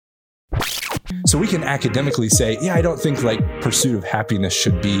So we can academically say, yeah, I don't think like pursuit of happiness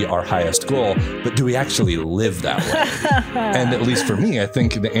should be our highest goal, but do we actually live that way? And at least for me, I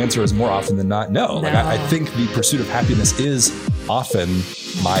think the answer is more often than not, no. Like I think the pursuit of happiness is often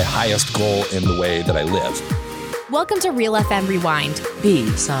my highest goal in the way that I live. Welcome to Real FM Rewind,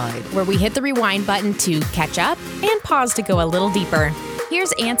 B-side, where we hit the rewind button to catch up and pause to go a little deeper.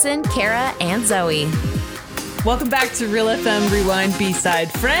 Here's Ansen, Kara, and Zoe. Welcome back to Real FM Rewind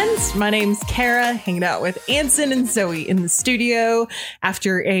B-side, friends. My name's Kara, hanging out with Ansen and Zoe in the studio.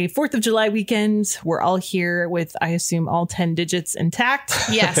 After a 4th of July weekend, we're all here with, I assume, all 10 digits intact.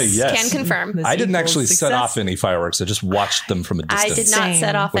 Yes, Yes. can confirm. I didn't actually set off any fireworks. I just watched them from a distance. I did not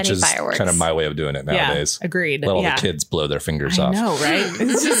set off which any is fireworks. kind of my way of doing it nowadays. Yeah, agreed. Let all Yeah. the kids blow their fingers I off. know, right?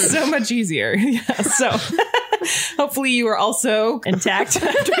 It's just so much easier. Yeah, so hopefully you are also intact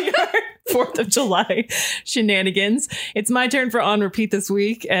after your 4th of July shenanigans. It's my turn for On Repeat this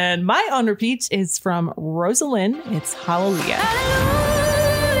week, and my On Repeat is from Rosa Linn. It's Hallelujah.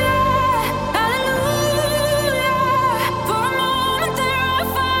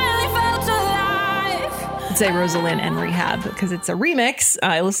 Say Rosa Linn and Rehab because it's a remix.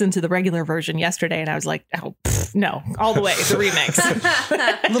 I listened to the regular version yesterday and I was like, oh, no, all the way, the remix.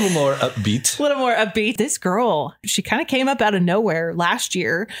 A little more upbeat. A little more upbeat. This girl, she kind of came up out of nowhere last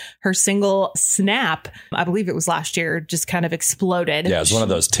year. Her single Snap, I believe it was last year, just kind of exploded. Yeah, it was one of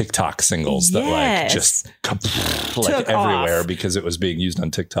those TikTok singles that like just like everywhere because it was being used on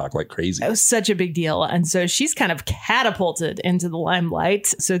TikTok like crazy. It was such a big deal. And so she's kind of catapulted into the limelight.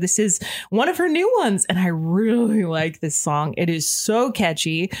 So this is one of her new ones. And I really like this song. It is so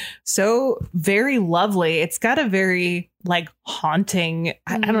catchy, so very lovely. It's got a very like haunting,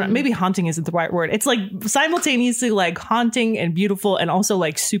 I don't know, maybe haunting isn't the right word. It's like simultaneously like haunting and beautiful and also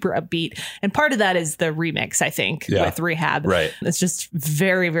like super upbeat. And part of that is the remix, I think, with Rehab. Right. It's just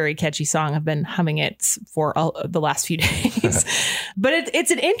very, very catchy song. I've been humming it for the last few days. But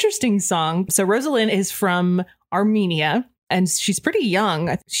it's an interesting song. So Rosa Linn is from Armenia. And she's pretty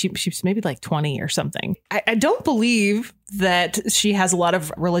young. She's maybe like 20 or something. I don't believe that she has a lot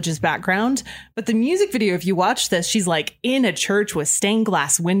of religious background, but the music video, if you watch this, she's like in a church with stained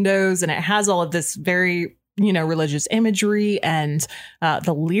glass windows and it has all of this very, religious imagery, and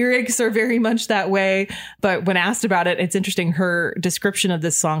the lyrics are very much that way. But when asked about it, it's interesting. Her description of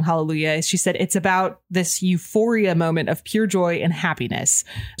this song, Hallelujah, she said it's about this euphoria moment of pure joy and happiness.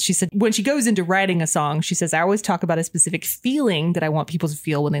 She said when she goes into writing a song, she says, I always talk about a specific feeling that I want people to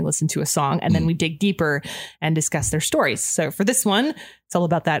feel when they listen to a song. And then we dig deeper and discuss their stories. So for this one, it's all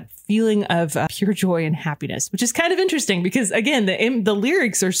about that feeling of pure joy and happiness, which is kind of interesting because, again, the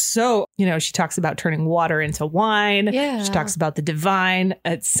lyrics are so, she talks about turning water into wine. Yeah. She talks about the divine.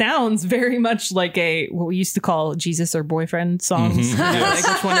 It sounds very much like what we used to call Jesus or boyfriend songs. Mm-hmm. Like,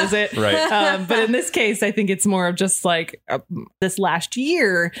 which one is it? Right. But in this case, I think it's more of just like this last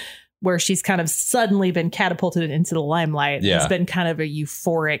year where she's kind of suddenly been catapulted into the limelight. Yeah. It's been kind of a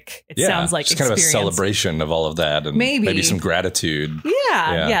euphoric, sounds like, it's kind of a celebration of all of that and maybe some gratitude.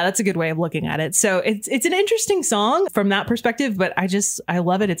 Yeah, that's a good way of looking at it. So it's an interesting song from that perspective, but I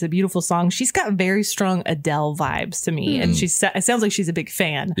love it. It's a beautiful song. She's got very strong Adele vibes to me. And it sounds like she's a big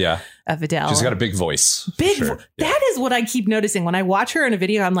fan of Adele. She's got a big voice. That is what I keep noticing. When I watch her in a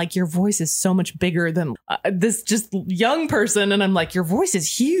video, I'm like, your voice is so much bigger than this just young person. And I'm like, your voice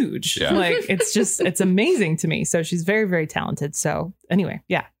is huge. Yeah. Like, it's amazing to me. So she's very, very talented. So anyway,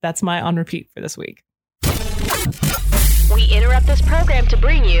 that's my On Repeat for this week. We interrupt this program to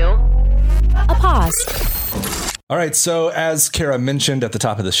bring you a pause. All right. So as Kara mentioned at the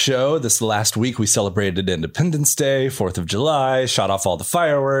top of the show, this last week we celebrated Independence Day, 4th of July, shot off all the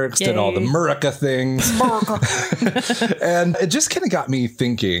fireworks, did all the Murica things. And it just kind of got me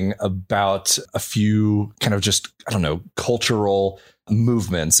thinking about a few kind of just, cultural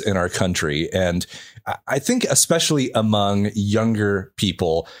movements in our country. And I think especially among younger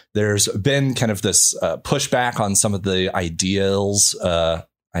people, there's been kind of this pushback on some of the ideals.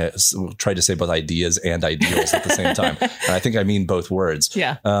 I tried to say both ideas and ideals at the same time. And I think I mean both words.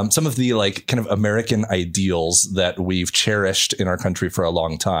 Yeah. Some of the like kind of American ideals that we've cherished in our country for a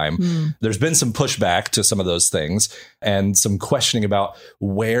long time. There's been some pushback to some of those things and some questioning about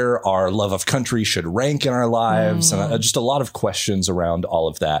where our love of country should rank in our lives. And just a lot of questions around all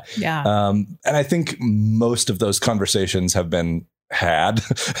of that. Yeah. And I think most of those conversations have been had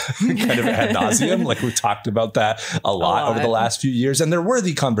kind of ad nauseum. Like we talked about that a lot over the last few years. And they're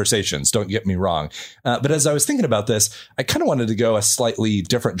worthy conversations, don't get me wrong. But as I was thinking about this, I kind of wanted to go a slightly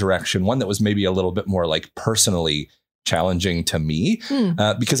different direction, one that was maybe a little bit more like personally challenging to me,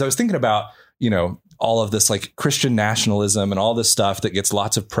 because I was thinking about, all of this like Christian nationalism and all this stuff that gets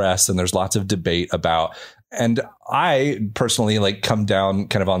lots of press and there's lots of debate about. And I personally like come down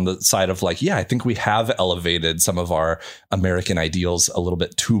kind of on the side of like, yeah, I think we have elevated some of our American ideals a little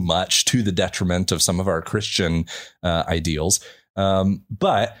bit too much to the detriment of some of our Christian ideals.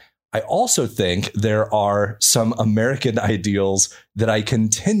 But I also think there are some American ideals that I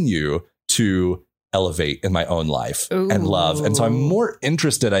continue to elevate in my own life and love. And so I'm more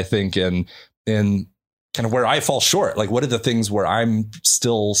interested, I think, in kind of where I fall short. Like, what are the things where I'm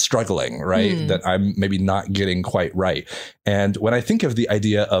still struggling, right? That I'm maybe not getting quite right. And when I think of the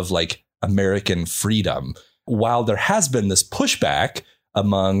idea of like American freedom, while there has been this pushback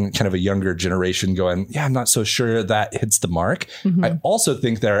among kind of a younger generation going, yeah, I'm not so sure that hits the mark. I also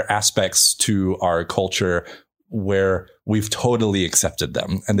think there are aspects to our culture where we've totally accepted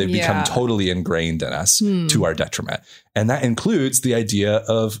them and they've become totally ingrained in us to our detriment. And that includes the idea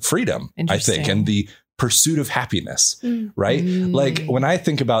of freedom, I think, and the pursuit of happiness, right? Like when I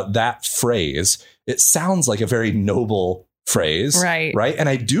think about that phrase, it sounds like a very noble phrase, right? And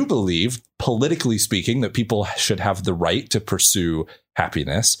I do believe, politically speaking, that people should have the right to pursue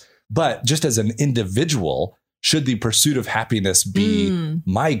happiness. But just as an individual, should the pursuit of happiness be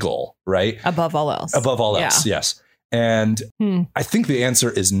my goal, right? Above all else. Above all else, yes. And I think the answer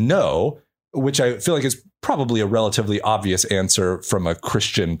is no, which I feel like is probably a relatively obvious answer from a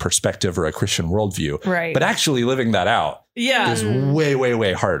Christian perspective or a Christian worldview. Right. But actually living that out is way, way,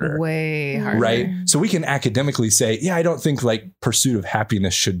 way harder. Way harder. Right. So we can academically say, yeah, I don't think like pursuit of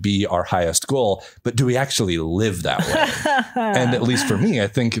happiness should be our highest goal. But do we actually live that way? And at least for me, I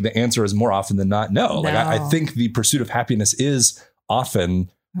think the answer is more often than not, no. Like I think the pursuit of happiness is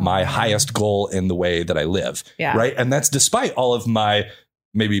often my highest goal in the way that I live. Yeah. Right. And that's despite all of my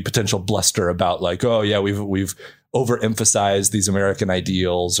maybe potential bluster about like, oh, yeah, we've overemphasized these American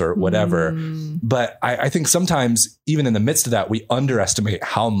ideals or whatever. But I think sometimes even in the midst of that, we underestimate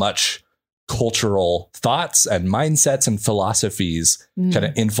how much cultural thoughts and mindsets and philosophies kind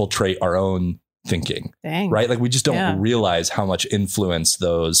of infiltrate our own thinking. Right. Like we just don't realize how much influence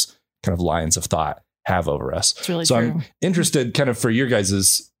those kind of lines of thought have over us. It's really so true. I'm interested kind of for your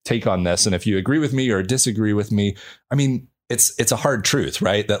guys' take on this. And if you agree with me or disagree with me, I mean, it's a hard truth,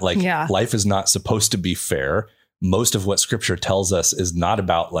 right? That like life is not supposed to be fair. Most of what scripture tells us is not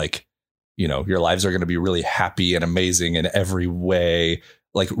about like, you know, your lives are going to be really happy and amazing in every way,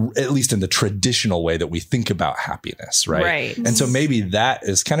 like at least in the traditional way that we think about happiness. Right. And so maybe that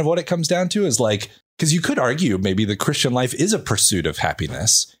is kind of what it comes down to is like, because you could argue maybe the Christian life is a pursuit of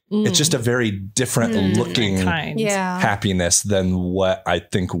happiness. It's just a very different looking happiness than what I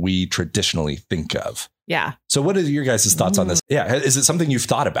think we traditionally think of. Yeah. So what are your guys' thoughts on this? Yeah. Is it something you've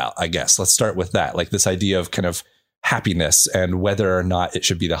thought about? I guess let's start with that. Like this idea of kind of happiness and whether or not it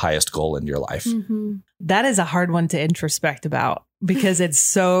should be the highest goal in your life. That is a hard one to introspect about because it's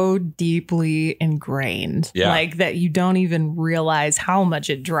so deeply ingrained, like that you don't even realize how much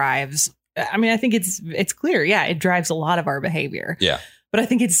it drives. I mean, I think it's clear. Yeah, it drives a lot of our behavior. Yeah. But I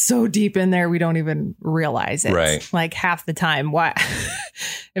think it's so deep in there, we don't even realize it. Right. Like half the time. Why?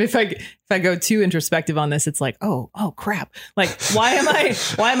 And if I go too introspective on this, it's like, oh crap. Like, why am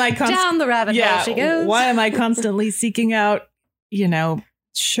I down the rabbit hole she goes. Why am I constantly seeking out, you know,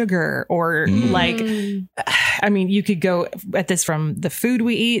 sugar or like, I mean, you could go at this from the food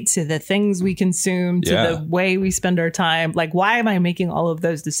we eat to the things we consume to the way we spend our time. Like, why am I making all of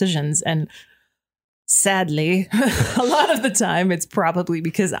those decisions? And sadly, a lot of the time, it's probably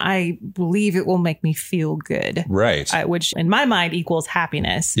because I believe it will make me feel good. Right. Which in my mind equals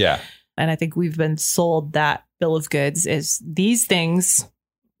happiness. Yeah. And I think we've been sold that bill of goods is these things,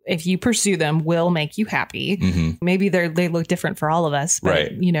 if you pursue them, will make you happy. Maybe they look different for all of us.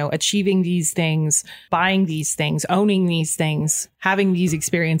 But, you know, achieving these things, buying these things, owning these things, having these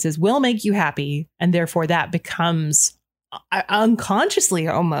experiences will make you happy. And therefore that becomes unconsciously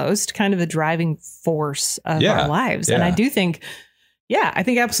almost kind of a driving force of our lives. And I do think, I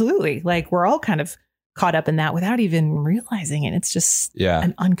think absolutely. Like we're all kind of caught up in that without even realizing it. It's just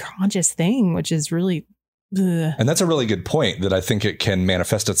an unconscious thing, which is really And that's a really good point that I think it can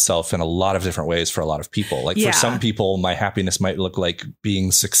manifest itself in a lot of different ways for a lot of people. Like for some people, my happiness might look like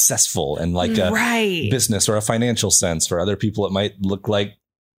being successful in like a business or a financial sense. For other people, it might look like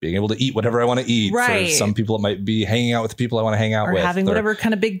being able to eat whatever I want to eat. For some people, it might be hanging out with the people I want to hang out with. Having whatever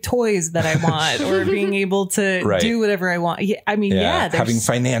kind of big toys that I want or being able to do whatever I want. Yeah, I mean, having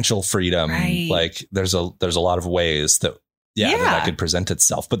financial freedom. Like there's a lot of ways that, that could present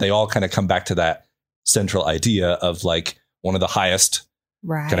itself. But they all kind of come back to that central idea of like one of the highest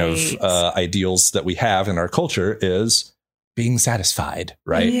kind of ideals that we have in our culture is being satisfied,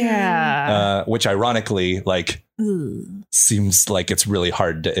 right? Yeah. Which ironically, like, seems like it's really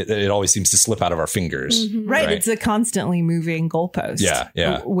hard it always seems to slip out of our fingers. Right. It's a constantly moving goalpost. Yeah.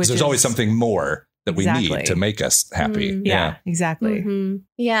 There's always something more that we need to make us happy. Yeah, exactly.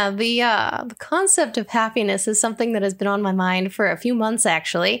 Yeah, the concept of happiness is something that has been on my mind for a few months,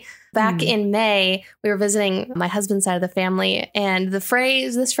 actually. Back in May, we were visiting my husband's side of the family, and this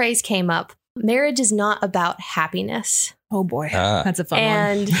phrase came up: marriage is not about happiness. Oh boy, that's a fun one.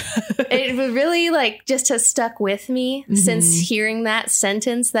 And it really just has stuck with me since hearing that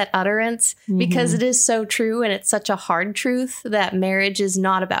sentence, that utterance, because it is so true. And it's such a hard truth that marriage is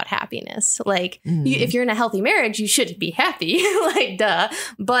not about happiness. Like if you're in a healthy marriage, you should be happy, like duh.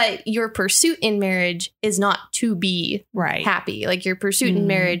 But your pursuit in marriage is not to be happy. Like your pursuit in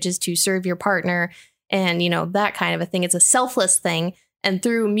marriage is to serve your partner and, that kind of a thing. It's a selfless thing. And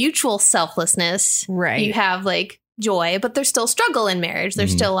through mutual selflessness, you have joy, but there's still struggle in marriage.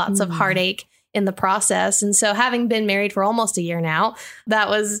 There's still lots of heartache in the process. And so having been married for almost a year now, that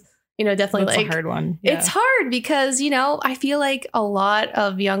was, definitely That's a hard one. Yeah. It's hard because, I feel like a lot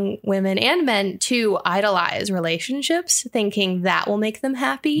of young women and men too idolize relationships, thinking that will make them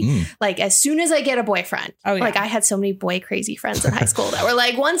happy. Like as soon as I get a boyfriend, I had so many boy crazy friends in high school that were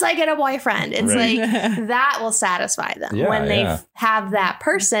like, once I get a boyfriend, it's like that will satisfy them when they have that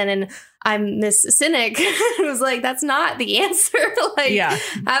person. And I'm this cynic who's like, that's not the answer.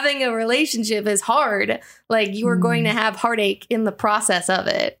 Having a relationship is hard. Like you are going to have heartache in the process of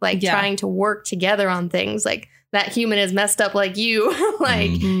it. Trying to work together on things. Like that human is messed up like you.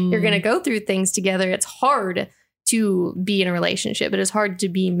 You're going to go through things together. It's hard to be in a relationship. It is hard to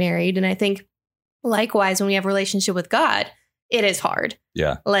be married. And I think likewise, when we have a relationship with God, it is hard.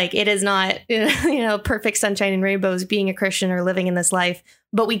 Yeah. It is not, perfect sunshine and rainbows being a Christian or living in this life,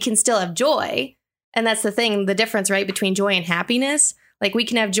 but we can still have joy. And that's the thing, the difference, right, between joy and happiness. We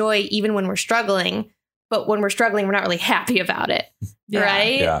can have joy even when we're struggling, but when we're struggling, we're not really happy about it.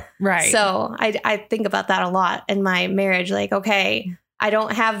 Right? Yeah. Right. So I think about that a lot in my marriage. Okay, I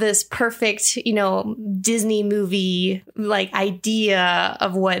don't have this perfect, Disney movie idea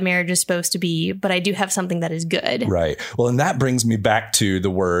of what marriage is supposed to be, but I do have something that is good. Right. Well, and that brings me back to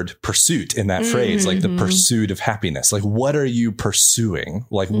the word pursuit in that phrase, the pursuit of happiness. What are you pursuing?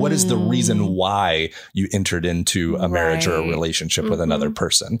 What is the reason why you entered into a marriage or a relationship with another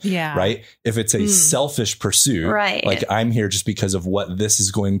person? Yeah. Right. If it's a selfish pursuit, I'm here just because of what this is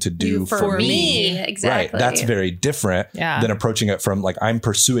going to do for me. Exactly. Right. That's very different than approaching it from I'm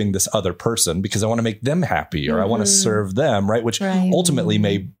pursuing this other person because I want to make them happy or I want to serve them, right? Which ultimately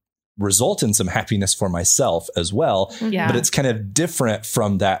may result in some happiness for myself as well. Yeah. But it's kind of different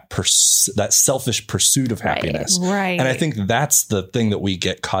from that selfish pursuit of happiness. Right. And I think that's the thing that we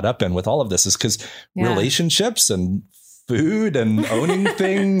get caught up in with all of this is because relationships and food and owning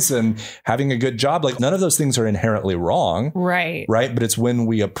things and having a good job, none of those things are inherently wrong. Right. Right. But it's when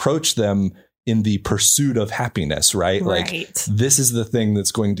we approach them in the pursuit of happiness, right? This is the thing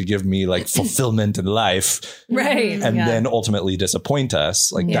that's going to give me fulfillment in life. Right. And then ultimately disappoint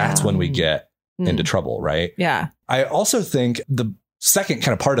us. That's when we get into trouble, right? Yeah. I also think the second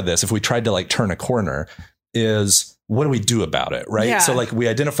kind of part of this, if we tried to turn a corner, is what do we do about it? Right. Yeah. So we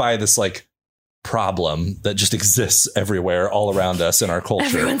identify this problem that just exists everywhere all around us in our culture.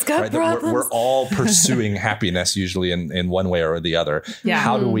 Everyone's got problems. We're all pursuing happiness usually in one way or the other. Yeah.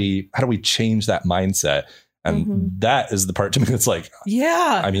 How do we change that mindset? And that is the part to me that's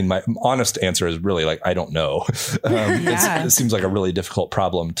I mean, my honest answer is really I don't know. It seems like a really difficult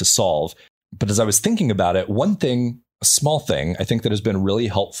problem to solve. But as I was thinking about it, one thing, a small thing I think that has been really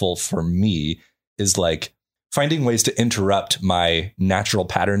helpful for me is finding ways to interrupt my natural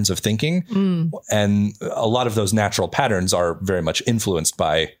patterns of thinking. And a lot of those natural patterns are very much influenced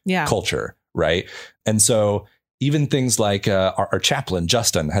by culture. Right. And so even things like our chaplain,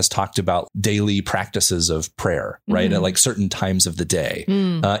 Justin, has talked about daily practices of prayer, right? At certain times of the day,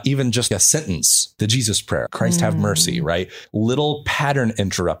 even just a sentence, the Jesus prayer, Christ have mercy, right? Little pattern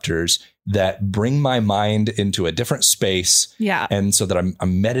interrupters that bring my mind into a different space. Yeah. And so that I'm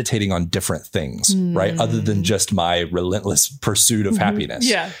meditating on different things, right? Other than just my relentless pursuit of happiness.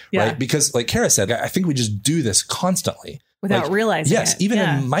 Yeah. Right. Because Kara said, I think we just do this constantly. Without realizing it. Even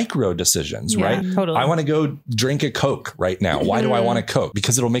in micro decisions, right? Totally. I want to go drink a Coke right now. Why do I want a Coke?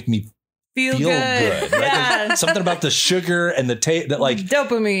 Because it'll make me feel good. Right? Yeah. Something about the sugar and the taste that like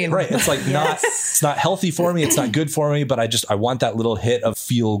dopamine. Right. It's like it's not healthy for me. It's not good for me, but I want that little hit of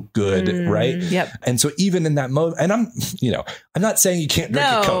feel good. Right. Yep. And so even in that moment, and I'm not saying you can't drink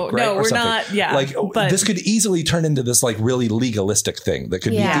a Coke, right? No, we're something. not. Yeah. Like this could easily turn into this like really legalistic thing that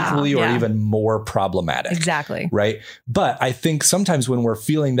could be equally or even more problematic. Exactly. Right. But I think sometimes when we're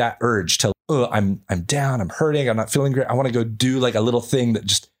feeling that urge to, I'm down, I'm hurting, I'm not feeling great, I want to go do like a little thing that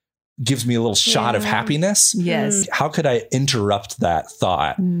just gives me a little shot of happiness. Yes. How could I interrupt that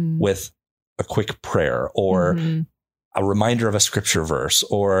thought with a quick prayer or a reminder of a scripture verse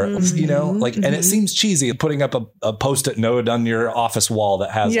or, and it seems cheesy putting up a Post-it note on your office wall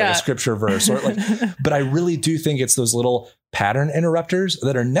that has like a scripture verse or like, but I really do think it's those little pattern interrupters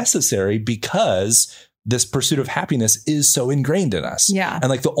that are necessary because this pursuit of happiness is so ingrained in us. Yeah. And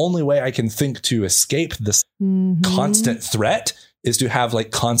like the only way I can think to escape this constant threat is to have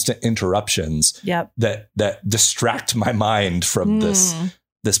like constant interruptions that distract my mind from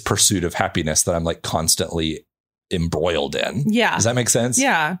this pursuit of happiness that I'm like constantly embroiled in. Yeah. Does that make sense?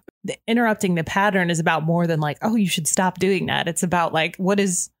 Yeah. Interrupting the pattern is about more than like, oh, you should stop doing that. It's about like, what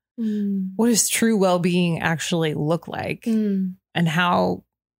does true well-being actually look like? And how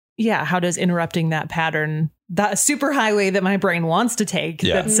does interrupting that pattern, that superhighway that my brain wants to take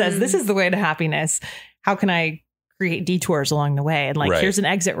that says this is the way to happiness, how can I create detours along the way? And like, here's an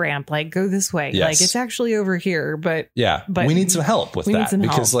exit ramp, like go this way. Yes. Like it's actually over here, but we need some help with that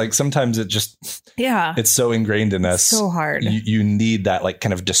because like sometimes it just, it's so ingrained in us. It's so hard. You need that like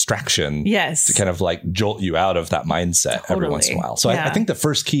kind of distraction to kind of like jolt you out of that mindset every once in a while. So I think the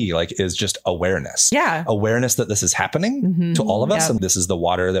first key like is just awareness. Yeah. Awareness that this is happening to all of us. And this is the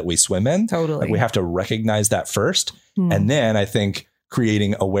water that we swim in. Totally. Like we have to recognize that first. And then I think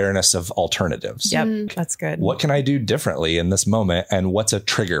creating awareness of alternatives. Yep, that's good. What can I do differently in this moment? And what's a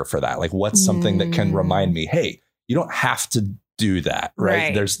trigger for that? Like what's something that can remind me, hey, you don't have to do that,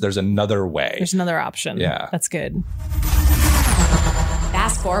 right? There's another way. There's another option. Yeah. That's good.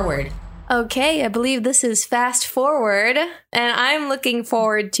 Fast forward. Okay, I believe this is fast forward, and I'm looking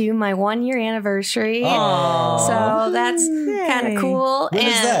forward to my 1-year anniversary. Aww. So that's kind of cool. When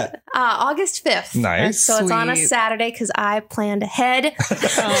is that? August 5th. Nice. So it's on a Saturday because I planned ahead.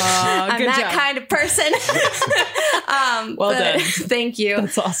 I'm that kind of person. Well done. Thank you.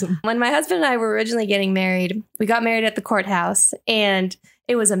 That's awesome. When my husband and I were originally getting married, we got married at the courthouse, and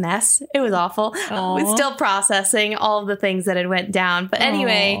it was a mess. It was awful. We're still processing all of the things that had went down. But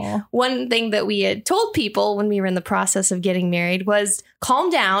anyway, one thing that we had told people when we were in the process of getting married was calm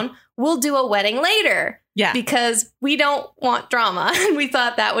down. We'll do a wedding later. Yeah. Because we don't want drama. And we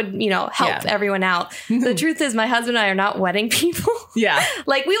thought that would, help everyone out. The truth is my husband and I are not wedding people. Yeah.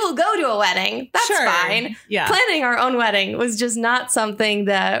 Like we will go to a wedding. That's fine. Yeah. Planning our own wedding was just not something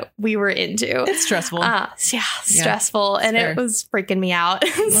that we were into. It's stressful. Stressful. And it was freaking me out.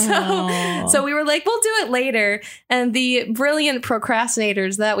 So we were like, we'll do it later. And the brilliant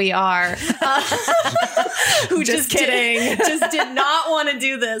procrastinators that we are, who just did not want to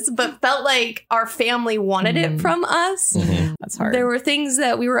do this, but felt like our family wanted it from us. That's hard. There were things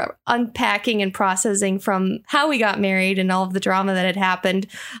that we were unpacking and processing from how we got married and all of the drama that had happened,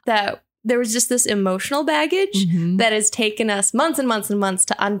 that there was just this emotional baggage that has taken us months and months and months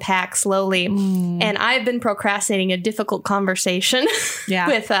to unpack slowly. And I've been procrastinating a difficult conversation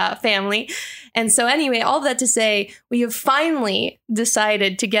with family. And so anyway, all that to say, we have finally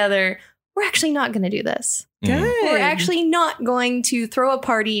decided together, we're actually not going to do this. Good. We're actually not going to throw a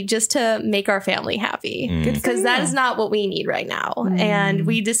party just to make our family happy, because that is not what we need right now. And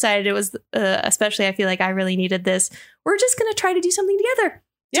we decided it was, especially I feel like I really needed this. We're just going to try to do something together.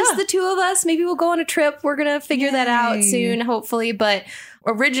 Just the two of us. Maybe we'll go on a trip. We're going to figure that out soon, hopefully. But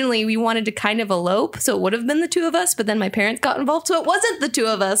originally we wanted to kind of elope. So it would have been the two of us. But then my parents got involved. So it wasn't the two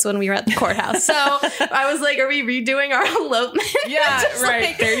of us when we were at the courthouse. So I was like, are we redoing our elopement? Yeah, right.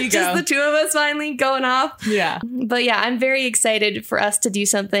 Like, there you go. Just the two of us finally going off. Yeah. But yeah, I'm very excited for us to do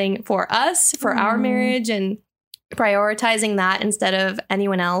something for us, for our marriage, and prioritizing that instead of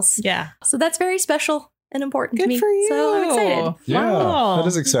anyone else. Yeah. So that's very special and important to me. For you. So I'm excited. Yeah, wow. That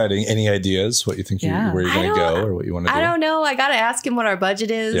is exciting. Any ideas what you think where you're going to go or what you want to do? I don't know. I got to ask him what our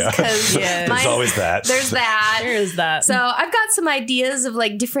budget is. Because there's always that. There's that. There is that. So I've got some ideas of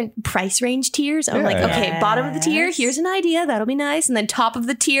like different price range tiers. I'm like, okay, bottom of the tier, here's an idea. That'll be nice. And then top of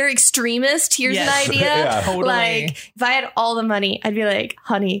the tier, extremist, here's an idea. Totally. Like if I had all the money, I'd be like,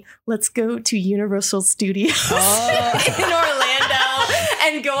 honey, let's go to Universal Studios in Orlando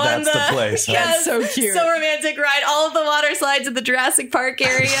and and go on the place. Huh? That's so cute. So romantic. Ride all of the water slides at the Jurassic Park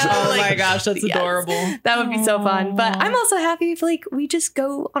area. Oh my gosh, that's adorable. That would be so fun. But I'm also happy if like we just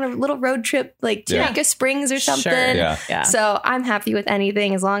go on a little road trip, like to Eureka Springs or something. Sure. Yeah. So I'm happy with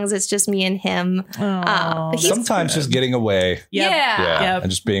anything as long as it's just me and him. Sometimes just getting away. Yeah. And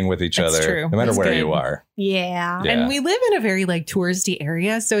just being with each That's other, true. no matter That's where good. you are. Yeah. And we live in a very like touristy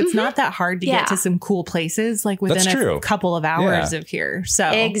area, so it's not that hard to get to some cool places like within a couple of hours of here. So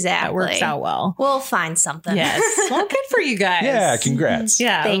that works out well. We'll find something. Yes. Well, good for you guys. Yeah, congrats.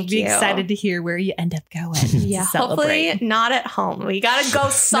 Yeah, Thank you. Excited to hear where you end up going. Yeah, hopefully not at home. We gotta go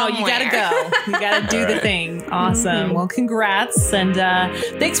somewhere. No, you gotta go. You gotta do the thing. Awesome. Well, congrats, and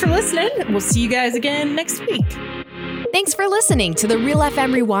thanks for listening. We'll see you guys again next week. Thanks for listening to the Real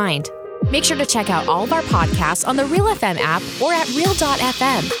FM Rewind. Make sure to check out all of our podcasts on the Real FM app or at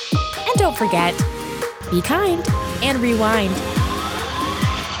real.fm. And don't forget, be kind and rewind.